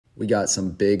We got some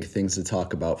big things to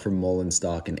talk about for Mullen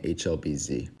stock and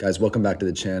HLBZ. Guys, welcome back to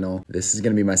the channel. This is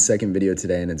gonna be my second video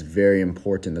today and it's very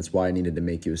important. That's why I needed to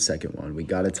make you a second one. We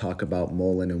gotta talk about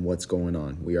Mullen and what's going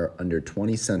on. We are under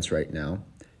 20 cents right now.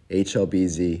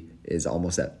 HLBZ is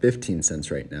almost at 15 cents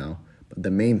right now. But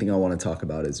the main thing I wanna talk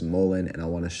about is Mullen, and I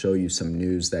wanna show you some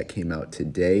news that came out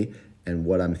today and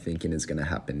what I'm thinking is gonna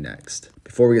happen next.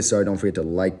 Before we get started, don't forget to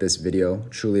like this video.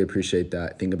 Truly appreciate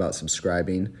that. Think about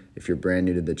subscribing. If you're brand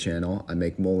new to the channel, I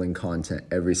make Mullen content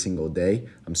every single day.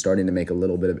 I'm starting to make a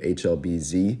little bit of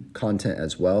HLBZ content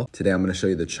as well. Today, I'm gonna show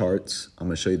you the charts. I'm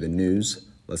gonna show you the news.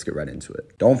 Let's get right into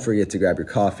it. Don't forget to grab your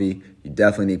coffee. You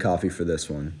definitely need coffee for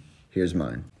this one. Here's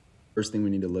mine. First thing we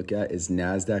need to look at is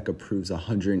NASDAQ approves a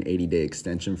 180-day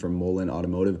extension for Mullen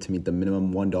Automotive to meet the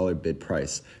minimum $1 bid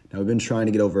price. Now, we've been trying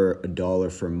to get over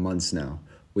 $1 for months now.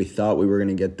 We thought we were going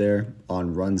to get there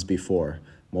on runs before.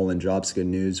 Mullen drops good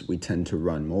news, we tend to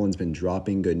run. Mullen's been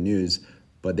dropping good news,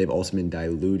 but they've also been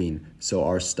diluting, so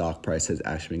our stock price has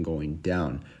actually been going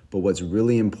down. But what's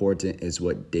really important is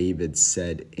what David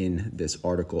said in this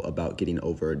article about getting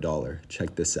over $1.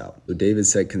 Check this out. So David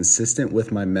said, consistent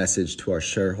with my message to our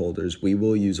shareholders, we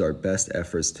will use our best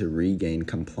efforts to regain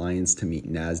compliance to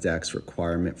meet NASDAQ's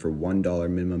requirement for $1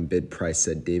 minimum bid price,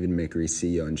 said David Mickery,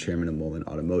 CEO and chairman of Mullen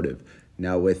Automotive.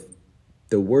 Now, with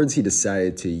the words he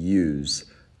decided to use,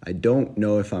 I don't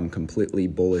know if I'm completely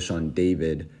bullish on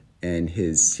David and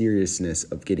his seriousness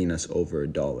of getting us over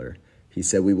 $1. He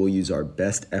said we will use our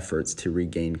best efforts to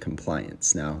regain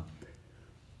compliance. Now,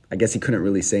 I guess he couldn't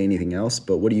really say anything else,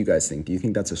 but what do you guys think? Do you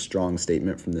think that's a strong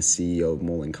statement from the CEO of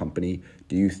Mullen Company?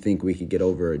 Do you think we could get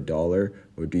over $1,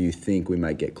 or do you think we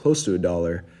might get close to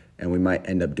 $1 and we might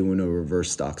end up doing a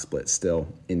reverse stock split still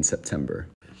in September?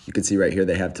 You can see right here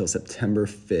they have till September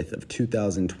 5th of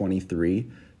 2023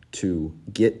 to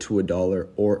get to $1,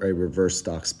 or a reverse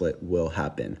stock split will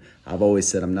happen. I've always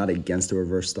said I'm not against a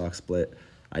reverse stock split.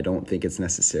 I don't think it's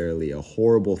necessarily a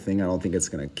horrible thing. I don't think it's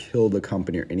going to kill the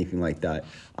company or anything like that.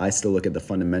 I still look at the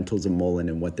fundamentals of Mullen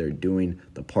and what they're doing,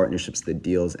 the partnerships, the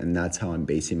deals, and that's how I'm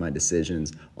basing my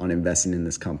decisions on investing in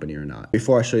this company or not.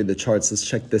 Before I show you the charts, let's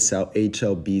check this out.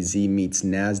 HLBZ meets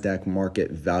NASDAQ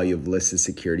market value of listed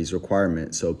securities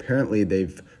requirement. So apparently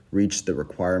they've reached the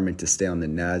requirement to stay on the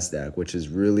NASDAQ, which is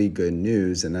really good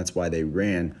news, and that's why they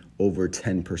ran over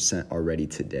 10% already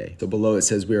today. So below it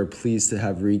says, we are pleased to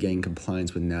have regained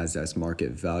compliance with NASDAQ's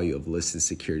market value of listed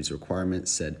securities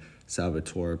requirements, said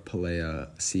Salvatore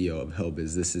Palea, CEO of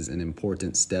Helbiz. This is an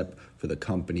important step for the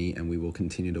company and we will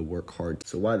continue to work hard.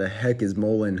 So why the heck is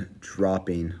Mullen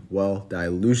dropping? Well,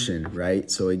 dilution, right?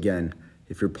 So again,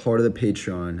 if you're part of the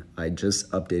Patreon, I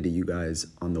just updated you guys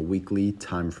on the weekly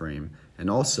time frame, and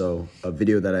also a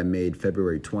video that I made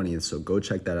February 20th. So go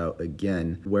check that out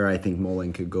again, where I think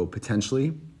Mullen could go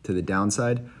potentially to the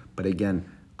downside. But again,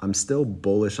 I'm still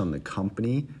bullish on the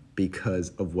company because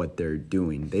of what they're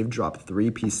doing. They've dropped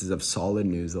 3 pieces of solid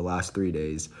news the last 3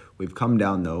 days. We've come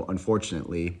down though,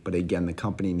 unfortunately, but again, the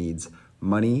company needs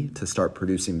money to start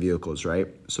producing vehicles, right?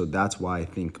 So that's why I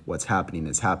think what's happening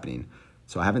is happening.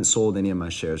 So I haven't sold any of my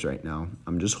shares right now.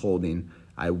 I'm just holding.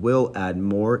 I will add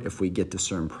more if we get to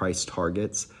certain price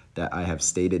targets that I have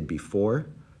stated before.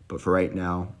 But for right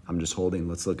now, I'm just holding.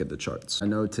 Let's look at the charts. I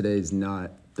know today's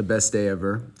not the best day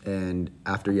ever. And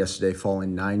after yesterday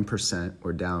falling 9%,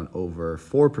 we're down over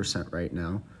 4% right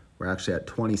now. We're actually at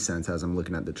 20 cents as I'm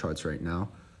looking at the charts right now.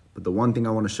 But the one thing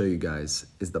I want to show you guys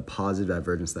is the positive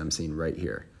divergence that I'm seeing right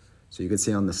here. So you can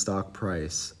see on the stock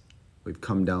price, we've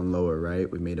come down lower,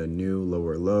 right? We made a new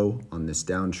lower low on this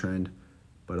downtrend.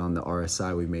 But on the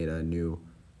RSI, we made a new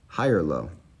higher low,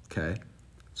 okay?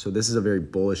 So this is a very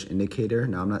bullish indicator.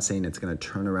 Now, I'm not saying it's gonna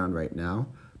turn around right now,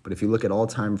 but if you look at all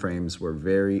time frames, we're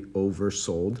very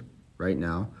oversold right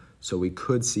now. So we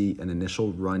could see an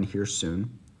initial run here soon.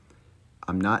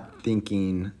 I'm not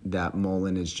thinking that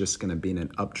Mullen is just gonna be in an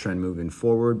uptrend moving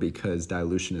forward because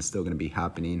dilution is still gonna be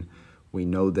happening. We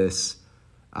know this.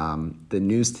 The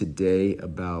news today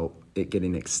about it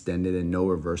getting extended and no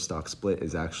reverse stock split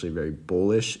is actually very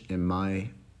bullish in my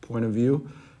point of view,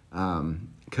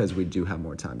 because we do have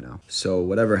more time now. So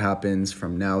whatever happens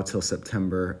from now till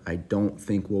September, I don't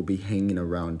think we'll be hanging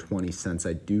around 20 cents.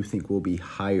 I do think we'll be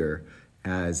higher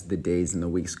as the days and the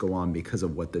weeks go on because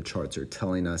of what the charts are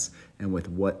telling us and with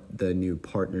what the new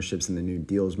partnerships and the new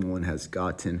deals Mullen has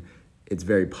gotten. It's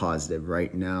very positive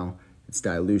right now. It's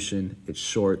dilution, it's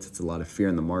shorts, it's a lot of fear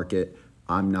in the market.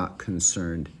 I'm not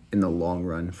concerned in the long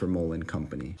run for Mullen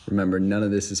Company. Remember, none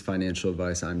of this is financial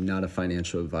advice. I'm not a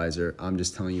financial advisor. I'm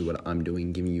just telling you what I'm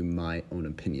doing, giving you my own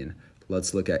opinion.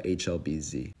 let's look at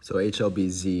HLBZ. So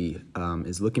HLBZ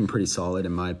is looking pretty solid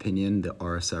in my opinion. The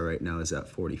RSI right now is at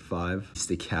 45.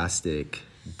 Stochastic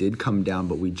did come down,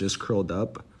 but we just curled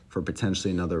up for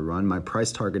potentially another run. My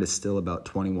price target is still about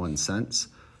 21 cents.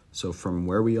 So from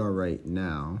where we are right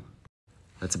now,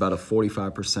 that's about a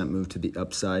 45% move to the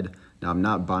upside. Now, I'm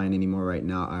not buying anymore right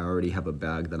now. I already have a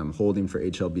bag that I'm holding for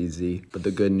HLBZ. But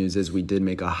the good news is we did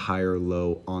make a higher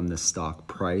low on the stock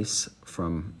price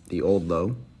from the old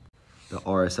low. The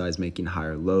RSI is making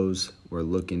higher lows. We're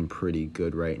looking pretty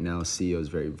good right now. CEO is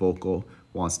very vocal,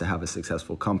 wants to have a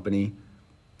successful company.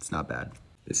 It's not bad.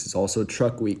 This is also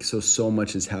truck week, so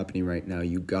much is happening right now.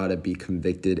 You gotta be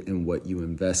convicted in what you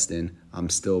invest in. I'm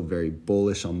still very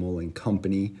bullish on Mullen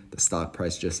Company. The stock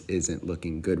price just isn't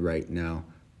looking good right now,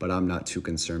 but I'm not too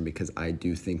concerned because I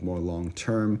do think more long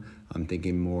term. I'm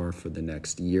thinking more for the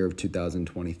next year of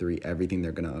 2023, everything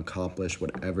they're gonna accomplish,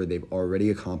 whatever they've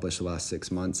already accomplished the last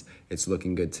 6 months, it's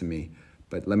looking good to me.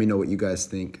 But let me know what you guys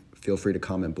think. Feel free to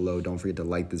comment below. Don't forget to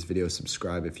like this video,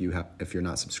 subscribe if you're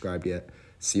not subscribed yet.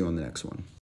 See you on the next one.